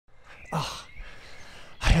oh,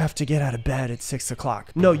 I have to get out of bed at 6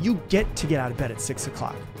 o'clock. No, you get to get out of bed at 6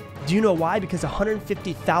 o'clock. Do you know why? Because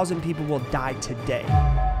 150,000 people will die today.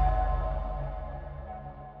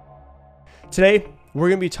 Today, we're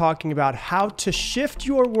going to be talking about how to shift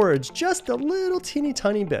your words just a little teeny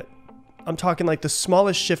tiny bit. I'm talking like the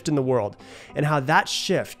smallest shift in the world, and how that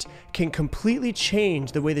shift can completely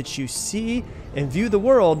change the way that you see and view the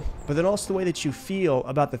world, but then also the way that you feel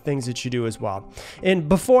about the things that you do as well. And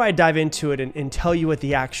before I dive into it and tell you what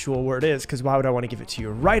the actual word is, because why would I want to give it to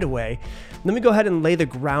you right away, let me go ahead and lay the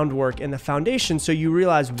groundwork and the foundation so you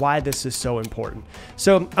realize why this is so important.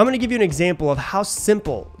 So I'm going to give you an example of how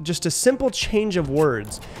simple, just a simple change of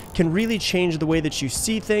words can really change the way that you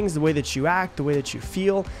see things, the way that you act, the way that you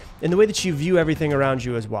feel, and the way that you view everything around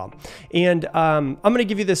you as well. And I'm going to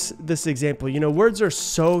give you this example. You know, words are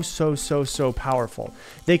so powerful.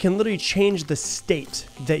 They can literally change the state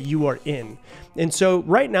that you are in. And so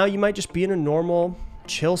right now you might just be in a normal,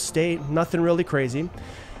 chill state, nothing really crazy.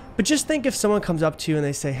 But just think if someone comes up to you and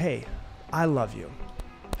they say, "Hey, I love you."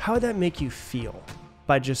 How would that make you feel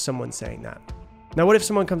by just someone saying that? Now, what if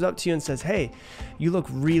someone comes up to you and says, "Hey, you look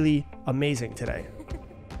really amazing today"?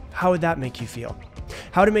 How would that make you feel?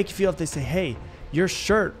 How would it make you feel if they say, "Hey, your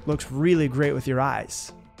shirt looks really great with your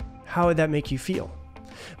eyes"? How would that make you feel?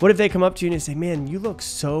 What if they come up to you and they say, "Man, you look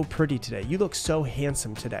so pretty today. You look so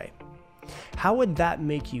handsome today"? How would that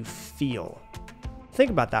make you feel?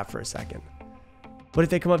 Think about that for a second. What if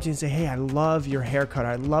they come up to you and say, "Hey, I love your haircut.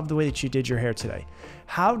 I love the way that you did your hair today"?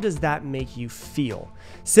 How does that make you feel?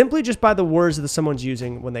 Simply just by the words that someone's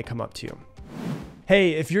using when they come up to you.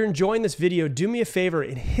 Hey, if you're enjoying this video, do me a favor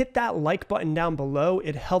and hit that like button down below.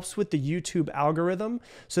 It helps with the YouTube algorithm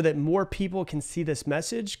so that more people can see this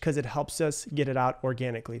message, because it helps us get it out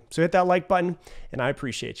organically. So hit that like button, and I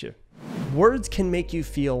appreciate you. Words can make you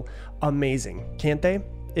feel amazing, can't they?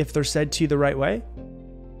 If they're said to you the right way.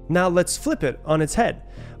 Now let's flip it on its head.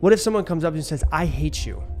 What if someone comes up and says, "I hate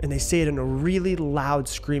you," and they say it in a really loud,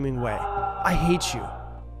 screaming way? "I hate you.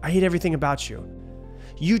 I hate everything about you.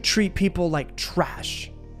 You treat people like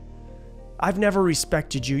trash. I've never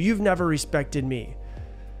respected you. You've never respected me.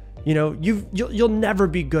 You know, you'll never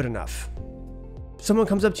be good enough." Someone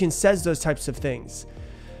comes up to you and says those types of things.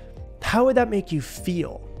 How would that make you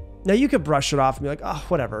feel? Now you could brush it off and be like, "Oh,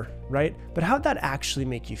 whatever," right? But how would that actually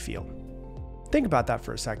make you feel? Think about that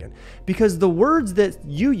for a second, because the words that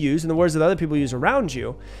you use and the words that other people use around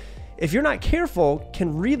you, if you're not careful,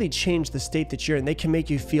 can really change the state that you're in. They can make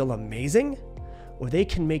you feel amazing, or they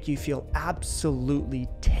can make you feel absolutely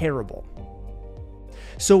terrible.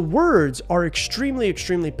 So words are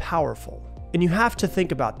extremely powerful, and you have to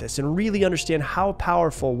think about this and really understand how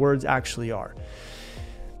powerful words actually are.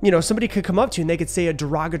 You know, somebody could come up to you and they could say a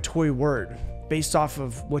derogatory word based off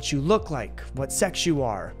of what you look like, what sex you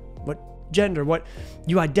are, what gender, what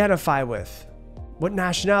you identify with, what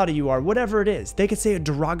nationality you are, whatever it is. They could say a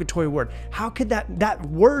derogatory word. How could that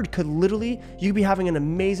word could literally, you could be having an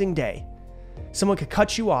amazing day. Someone could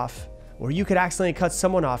cut you off, or you could accidentally cut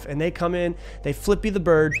someone off, and they come in, they flip you the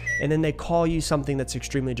bird, and then they call you something that's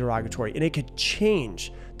extremely derogatory. And it could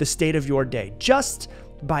change the state of your day just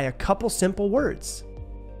by a couple simple words.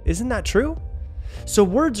 Isn't that true? So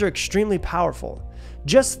words are extremely powerful.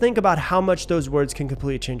 Just think about how much those words can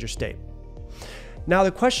completely change your state. Now,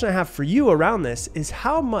 the question I have for you around this is,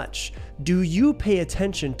 how much do you pay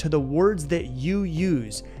attention to the words that you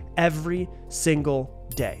use every single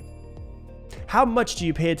day? How much do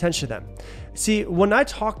you pay attention to them? See, when I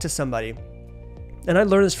talk to somebody, and I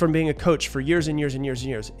learned this from being a coach for years and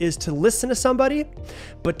years, is to listen to somebody,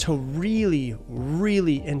 but to really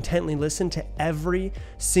intently listen to every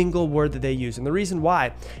single word that they use. And the reason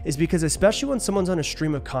why is because, especially when someone's on a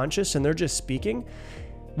stream of conscious and they're just speaking,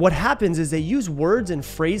 what happens is they use words and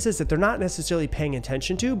phrases that they're not necessarily paying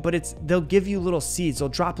attention to, but they'll give you little seeds. They'll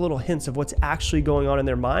drop little hints of what's actually going on in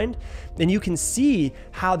their mind. And you can see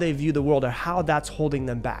how they view the world or how that's holding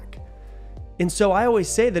them back. And so I always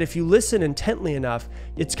say that if you listen intently enough,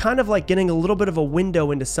 it's kind of like getting a little bit of a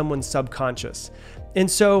window into someone's subconscious. And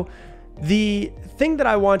so the thing that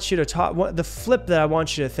I want you to the flip that I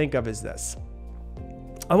want you to think of is this.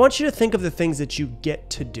 I want you to think of the things that you get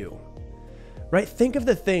to do. Right? Think of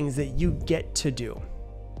the things that you get to do,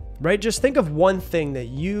 right? Just think of one thing that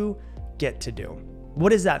you get to do.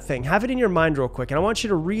 What is that thing? Have it in your mind real quick. And I want you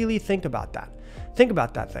to really think about that. Think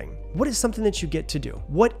about that thing. What is something that you get to do?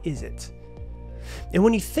 What is it? And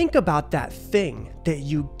when you think about that thing that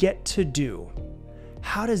you get to do,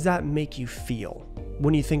 how does that make you feel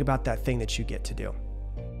when you think about that thing that you get to do?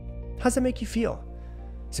 How does that make you feel?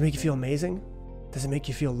 Does it make you feel amazing? Does it make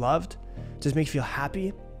you feel loved? Does it make you feel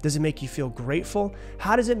happy? Does it make you feel grateful?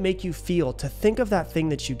 How does it make you feel to think of that thing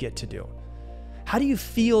that you get to do? How do you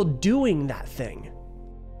feel doing that thing?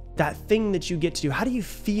 That thing that you get to do, how do you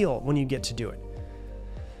feel when you get to do it?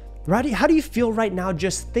 Right? How do you feel right now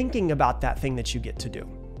just thinking about that thing that you get to do?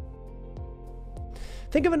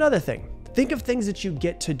 Think of another thing. Think of things that you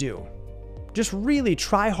get to do. Just really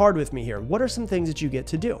try hard with me here. What are some things that you get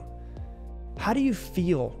to do? How do you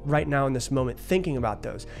feel right now in this moment thinking about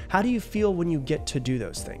those? How do you feel when you get to do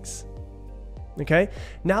those things? Okay,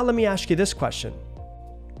 now let me ask you this question.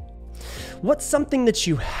 What's something that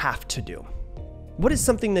you have to do? What is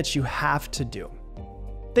something that you have to do?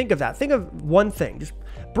 Think of that. Think of one thing. Just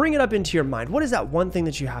bring it up into your mind. What is that one thing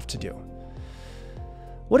that you have to do?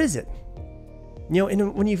 What is it? You know,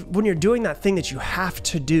 and when you're doing that thing that you have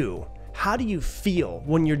to do, how do you feel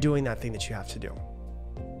when you're doing that thing that you have to do?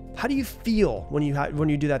 How do you feel when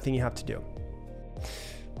you do that thing you have to do?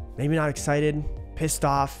 Maybe not excited, pissed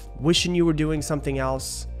off, wishing you were doing something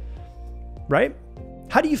else, right?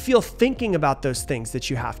 How do you feel thinking about those things that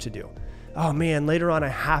you have to do? Oh man, later on I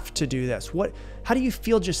have to do this. How do you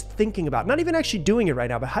feel just thinking about, not even actually doing it right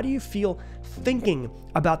now, but how do you feel thinking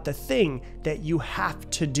about the thing that you have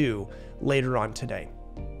to do later on today?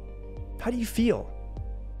 How do you feel?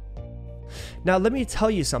 Now let me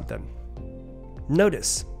tell you something.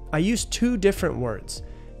 Notice, I use two different words,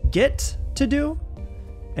 get to do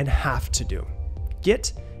and have to do.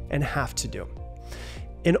 Get and have to do.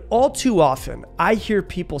 And all too often, I hear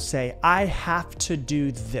people say, I have to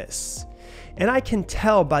do this. And I can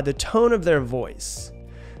tell by the tone of their voice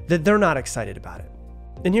that they're not excited about it.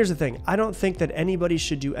 And here's the thing, I don't think that anybody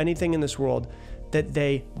should do anything in this world that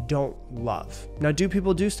they don't love. Now, do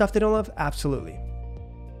people do stuff they don't love? Absolutely.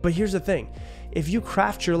 But here's the thing, if you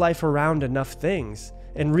craft your life around enough things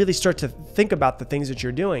and really start to think about the things that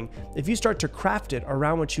you're doing, if you start to craft it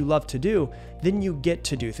around what you love to do, then you get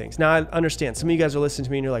to do things. Now, I understand some of you guys are listening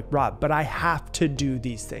to me and you're like, Rob, but I have to do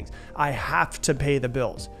these things. I have to pay the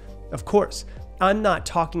bills. Of course, I'm not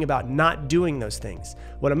talking about not doing those things.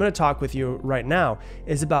 What I'm going to talk with you right now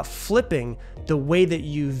is about flipping the way that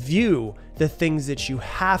you view the things that you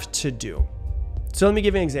have to do. So let me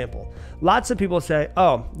give you an example. Lots of people say,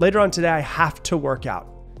 oh, later on today, I have to work out.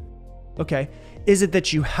 Okay. Is it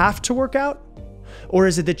that you have to work out, or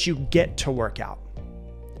is it that you get to work out?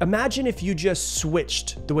 Imagine if you just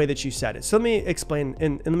switched the way that you said it. So let me explain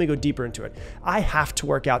and let me go deeper into it. I have to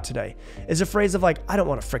work out today is a phrase of like, I don't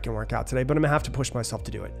want to freaking work out today, but I'm gonna have to push myself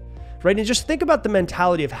to do it. Right? And just think about the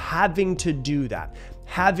mentality of having to do that,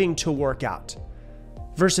 having to work out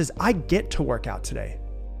versus I get to work out today.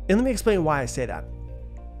 And let me explain why I say that.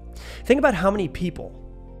 Think about how many people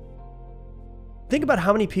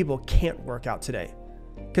can't work out today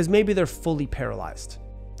because maybe they're fully paralyzed.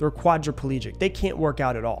 They're quadriplegic. They can't work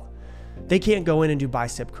out at all. They can't go in and do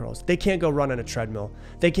bicep curls. They can't go run on a treadmill.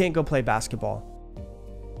 They can't go play basketball.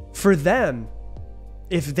 For them,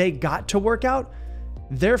 if they got to work out,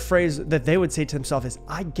 their phrase that they would say to themselves is,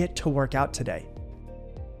 I get to work out today.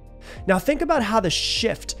 Now think about how the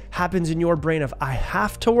shift happens in your brain of I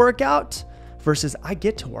have to work out versus I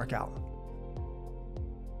get to work out.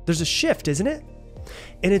 There's a shift, isn't it?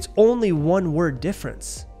 And it's only one word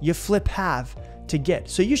difference. You flip have to get.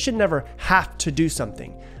 So you should never have to do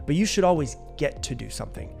something, but you should always get to do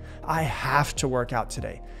something. I have to work out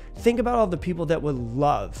today. Think about all the people that would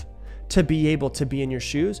love to be able to be in your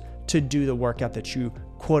shoes to do the workout that you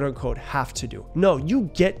quote unquote have to do. No,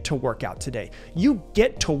 you get to work out today. You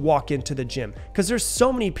get to walk into the gym because there's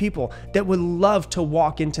so many people that would love to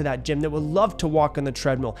walk into that gym, that would love to walk on the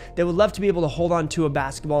treadmill, that would love to be able to hold on to a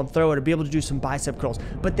basketball and throw it or be able to do some bicep curls,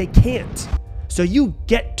 but they can't. So you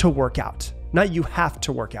get to work out, not you have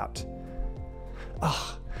to work out.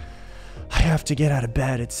 Oh, I have to get out of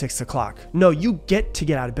bed at 6 o'clock. No, you get to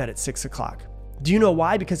get out of bed at 6 o'clock. Do you know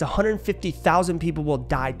why? Because 150,000 people will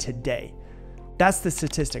die today. That's the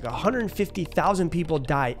statistic. 150,000 people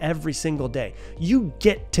die every single day. You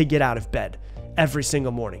get to get out of bed every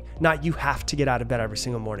single morning, not you have to get out of bed every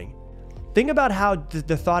single morning. Think about how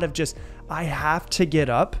the thought of just, I have to get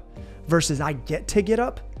up versus I get to get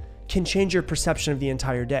up can change your perception of the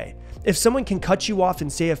entire day. If someone can cut you off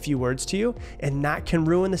and say a few words to you, and that can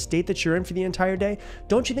ruin the state that you're in for the entire day,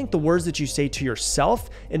 don't you think the words that you say to yourself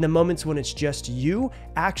in the moments when it's just you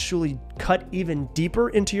actually cut even deeper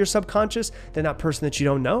into your subconscious than that person that you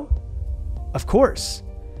don't know? Of course.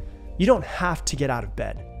 You don't have to get out of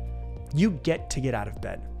bed. You get to get out of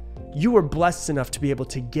bed. You were blessed enough to be able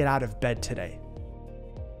to get out of bed today.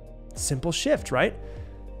 Simple shift, right?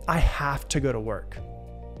 I have to go to work.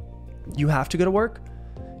 You have to go to work?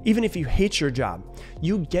 Even if you hate your job,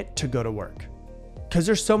 you get to go to work. Because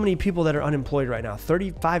there's so many people that are unemployed right now.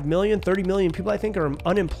 35 million, 30 million people, I think, are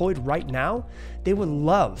unemployed right now. They would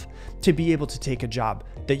love to be able to take a job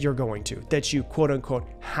that you're going to, that you quote unquote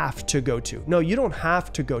have to go to. No, you don't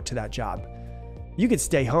have to go to that job. You could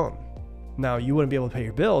stay home. Now, you wouldn't be able to pay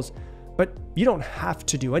your bills, but you don't have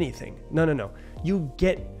to do anything. No. You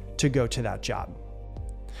get to go to that job.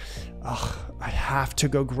 Ugh, I have to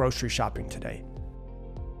go grocery shopping today.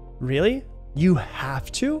 Really? You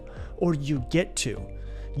have to, or you get to?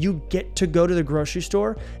 You get to go to the grocery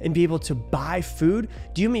store and be able to buy food?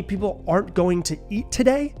 Do you mean people aren't going to eat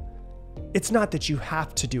today? It's not that you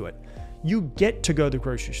have to do it. You get to go to the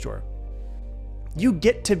grocery store. You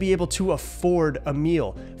get to be able to afford a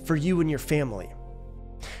meal for you and your family.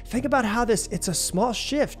 Think about how it's a small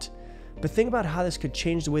shift, but think about how this could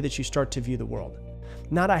change the way that you start to view the world.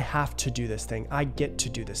 Not I have to do this thing, I get to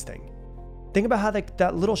do this thing. Think about how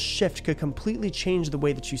that little shift could completely change the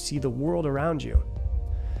way that you see the world around you,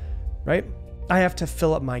 right? I have to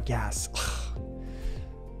fill up my gas.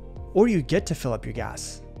 Or you get to fill up your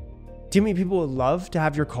gas. Do you mean people would love to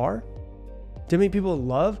have your car? Do you mean people would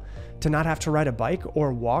love to not have to ride a bike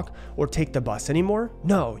or walk or take the bus anymore?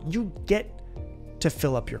 No, you get to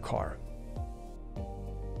fill up your car.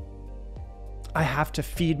 I have to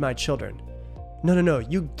feed my children. No,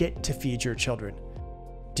 you get to feed your children.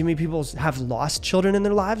 Do you mean people have lost children in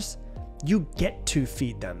their lives? You get to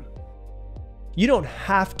feed them. You don't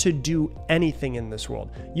have to do anything in this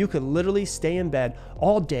world. You could literally stay in bed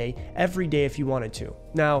all day, every day if you wanted to.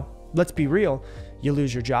 Now, let's be real. You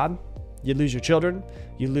lose your job, you lose your children,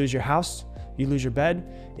 you lose your house, you lose your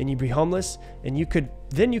bed, and you'd be homeless, and you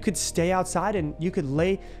could stay outside and you could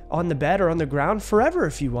lay on the bed or on the ground forever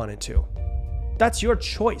if you wanted to. That's your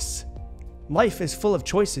choice. Life is full of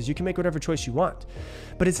choices. You can make whatever choice you want.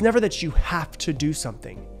 But it's never that you have to do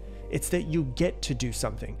something. It's that you get to do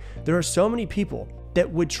something. There are so many people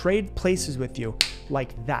that would trade places with you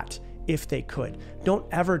like that if they could. Don't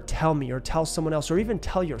ever tell me or tell someone else or even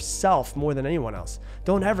tell yourself more than anyone else.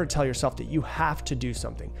 Don't ever tell yourself that you have to do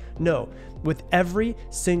something. No, with every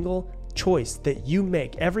single choice that you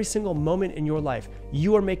make, every single moment in your life,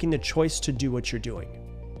 you are making the choice to do what you're doing.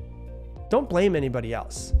 Don't blame anybody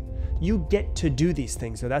else. You get to do these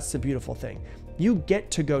things, so that's the beautiful thing. You get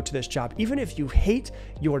to go to this job. Even if you hate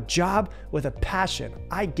your job with a passion,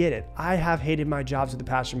 I get it. I have hated my jobs with a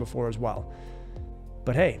passion before as well.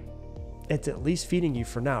 But hey, it's at least feeding you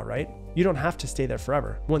for now, right? You don't have to stay there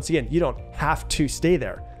forever. Once again, you don't have to stay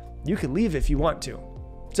there. You can leave if you want to.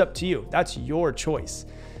 It's up to you. That's your choice.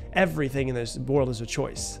 Everything in this world is a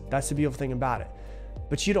choice. That's the beautiful thing about it.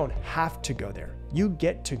 But you don't have to go there. You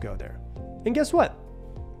get to go there. And guess what?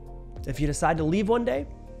 If you decide to leave one day,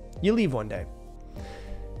 you leave one day.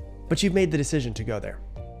 But you've made the decision to go there.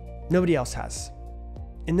 Nobody else has.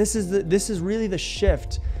 And this is really the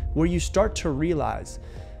shift where you start to realize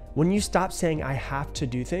when you stop saying, I have to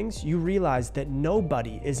do things, you realize that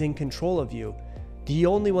nobody is in control of you. The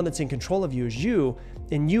only one that's in control of you is you.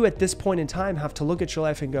 And you at this point in time have to look at your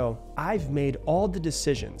life and go, I've made all the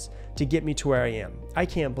decisions to get me to where I am. I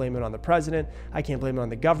can't blame it on the president. I can't blame it on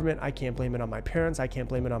the government. I can't blame it on my parents. I can't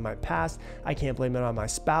blame it on my past. I can't blame it on my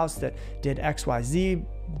spouse that did X, Y, Z.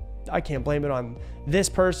 I can't blame it on this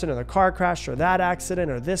person or the car crash or that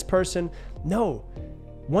accident or this person. No.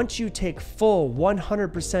 Once you take full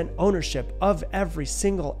 100% ownership of every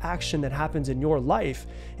single action that happens in your life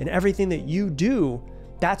and everything that you do,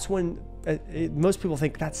 that's when most people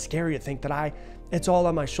think that's scary to think that it's all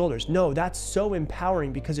on my shoulders. No, that's so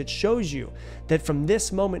empowering because it shows you that from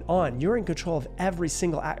this moment on, you're in control of every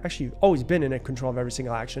single act. Actually, you've always been in control of every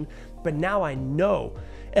single action, but now I know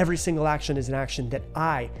every single action is an action that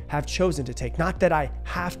I have chosen to take. Not that I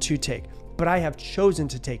have to take, but I have chosen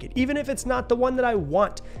to take it. Even if it's not the one that I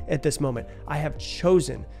want at this moment, I have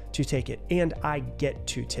chosen to take it and I get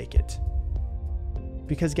to take it.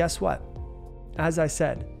 Because guess what? As I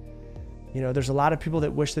said, there's a lot of people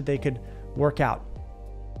that wish that they could work out.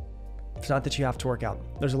 It's not that you have to work out.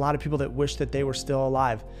 There's a lot of people that wish that they were still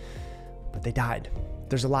alive, but they died.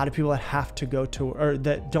 There's a lot of people that have to go to, or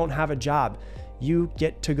that don't have a job. You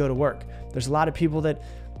get to go to work. There's a lot of people that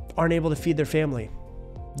aren't able to feed their family.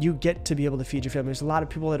 You get to be able to feed your family. There's a lot of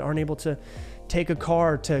people that aren't able to take a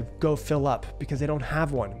car to go fill up because they don't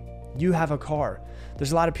have one. You have a car.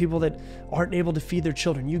 There's a lot of people that aren't able to feed their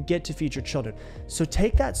children. You get to feed your children. So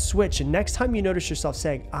take that switch, and next time you notice yourself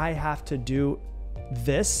saying, I have to do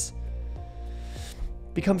this,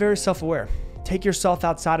 become very self-aware. Take yourself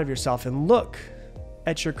outside of yourself and look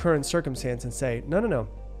at your current circumstance and say, no.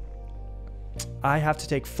 I have to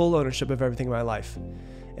take full ownership of everything in my life.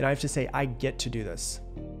 And I have to say, I get to do this.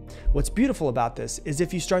 What's beautiful about this is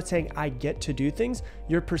if you start saying, I get to do things,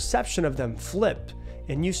 your perception of them flip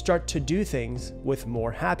and you start to do things with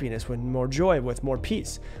more happiness, with more joy, with more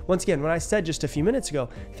peace. Once again, when I said just a few minutes ago,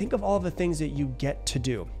 think of all the things that you get to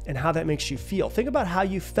do and how that makes you feel. Think about how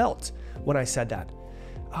you felt when I said that.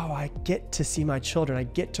 Oh, I get to see my children. I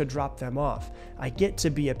get to drop them off. I get to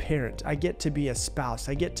be a parent. I get to be a spouse.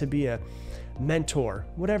 I get to be a mentor,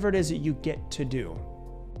 whatever it is that you get to do.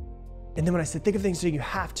 And then when I said, think of things that you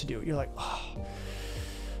have to do, you're like,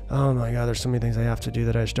 oh my God, there's so many things I have to do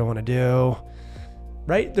that I just don't want to do,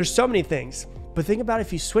 right? There's so many things, but think about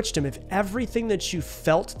if you switched them, if everything that you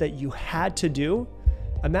felt that you had to do,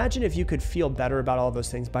 imagine if you could feel better about all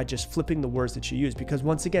those things by just flipping the words that you use. Because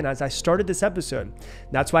once again, as I started this episode,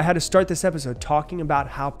 that's why I had to start this episode talking about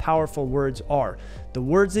how powerful words are. The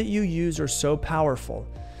words that you use are so powerful.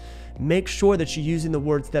 Make sure that you're using the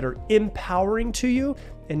words that are empowering to you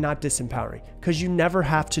and not disempowering, because you never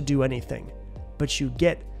have to do anything, but you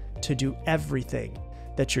get to do everything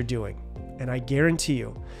that you're doing. And I guarantee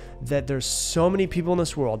you that there's so many people in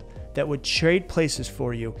this world that would trade places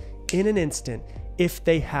for you in an instant if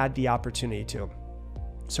they had the opportunity to.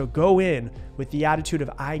 So go in with the attitude of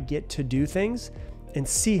I get to do things and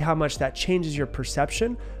see how much that changes your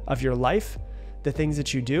perception of your life, the things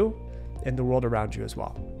that you do, and the world around you as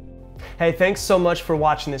well. Hey, thanks so much for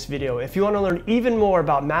watching this video. If you want to learn even more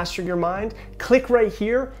about mastering your mind, click right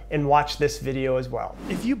here and watch this video as well.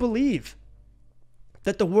 If you believe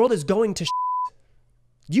that the world is going to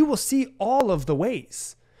you will see all of the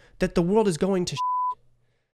ways that the world is going to